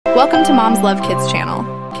Welcome to Moms Love Kids channel.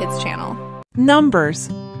 Numbers.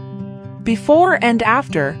 Before and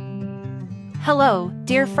after. Hello,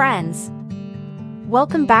 dear friends.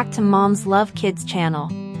 Welcome back to Moms Love Kids channel.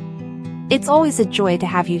 It's always a joy to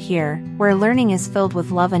have you here, where learning is filled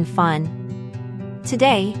with love and fun.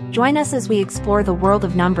 Today, join us as we explore the world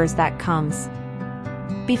of numbers that comes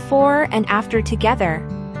before and after together.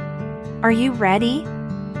 Are you ready?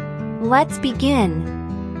 Let's begin.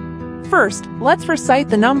 First, let's recite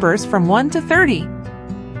the numbers from 1 to 30.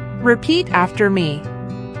 Repeat after me.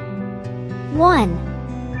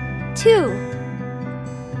 1,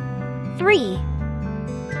 2, 3,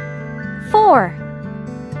 4,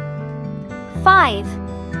 5,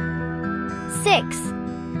 6,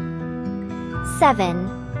 7,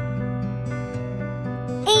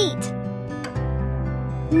 8,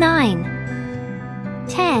 9,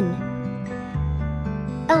 10,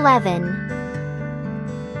 11,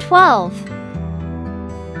 12,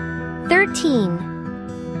 13,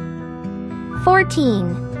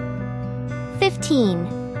 14, 15,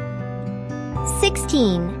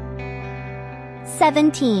 16,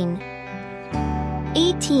 17,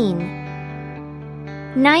 18,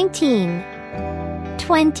 19,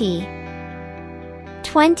 20,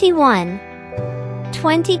 21,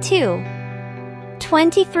 22,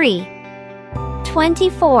 23,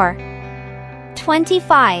 24,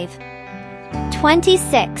 25,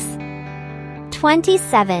 26,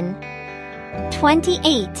 27,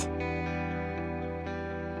 28,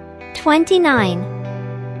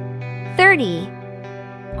 29, 30.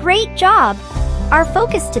 Great job! Our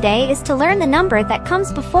focus today is to learn the number that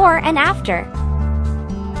comes before and after.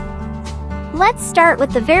 Let's start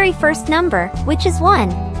with the very first number, which is 1.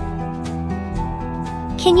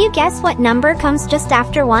 Can you guess what number comes just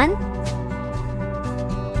after 1?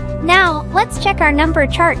 Now, let's check our number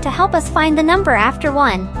chart to help us find the number after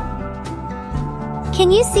 1.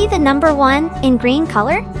 Can you see the number 1 in green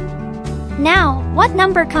color? Now, what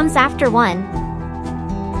number comes after 1?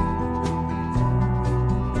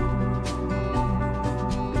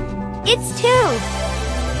 It's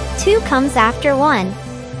 2. 2 comes after 1.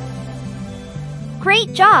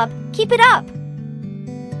 Great job! Keep it up!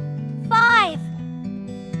 5.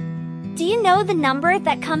 Do you know the number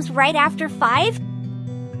that comes right after 5?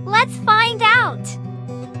 Let's find out!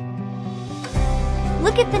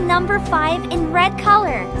 Look at the number 5 in red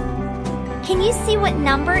color. Can you see what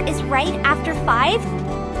number is right after 5?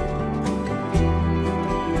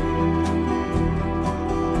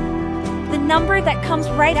 The number that comes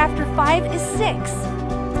right after 5 is 6.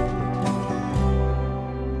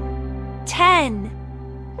 10.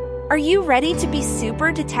 Are you ready to be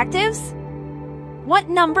super detectives? What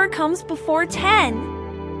number comes before 10?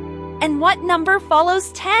 And what number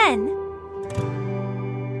follows 10?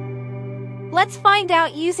 Let's find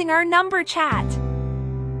out using our number chat.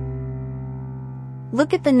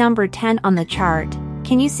 Look at the number 10 on the chart.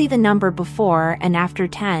 Can you see the number before and after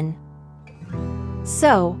 10?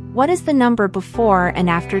 So, what is the number before and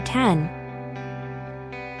after 10?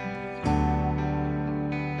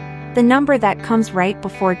 The number that comes right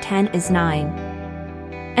before 10 is 9.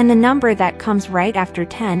 And the number that comes right after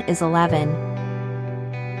 10 is 11.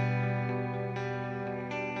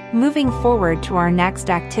 Moving forward to our next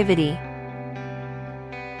activity.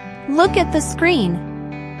 Look at the screen.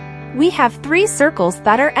 We have 3 circles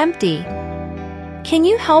that are empty. Can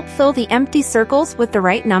you help fill the empty circles with the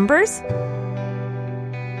right numbers?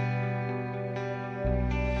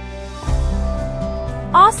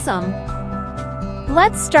 Awesome!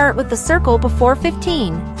 Let's start with the circle before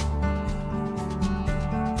 15.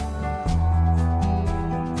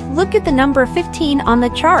 Look at the number 15 on the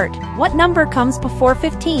chart. What number comes before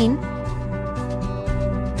 15?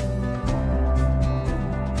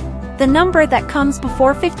 The number that comes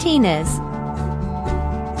before 15 is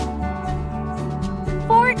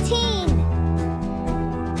 14.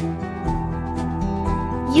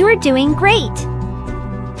 You're doing great.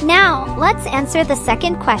 Now, let's answer the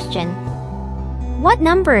second question. What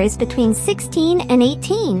number is between 16 and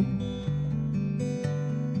 18?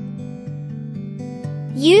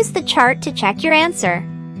 Use the chart to check your answer.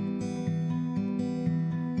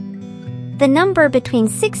 The number between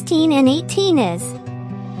 16 and 18 is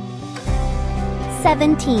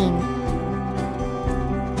 17.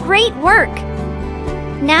 Great work!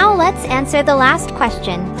 Now let's answer the last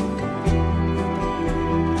question.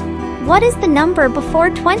 What is the number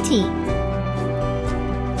before 20?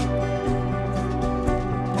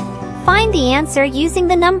 Find the answer using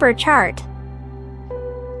the number chart.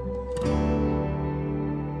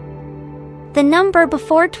 The number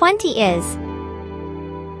before 20 is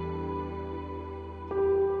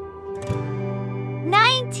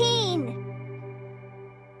 19.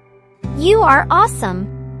 You are awesome!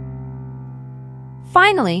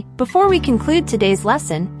 Finally, before we conclude today's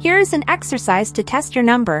lesson, here is an exercise to test your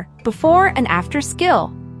number, before and after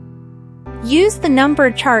skill. Use the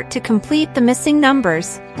number chart to complete the missing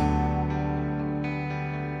numbers.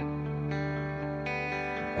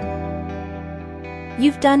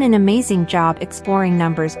 You've done an amazing job exploring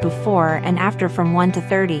numbers before and after from 1 to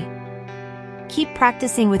 30. Keep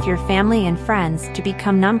practicing with your family and friends to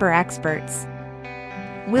become number experts.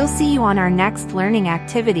 We'll see you on our next learning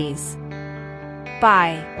activities.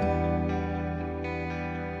 Bye.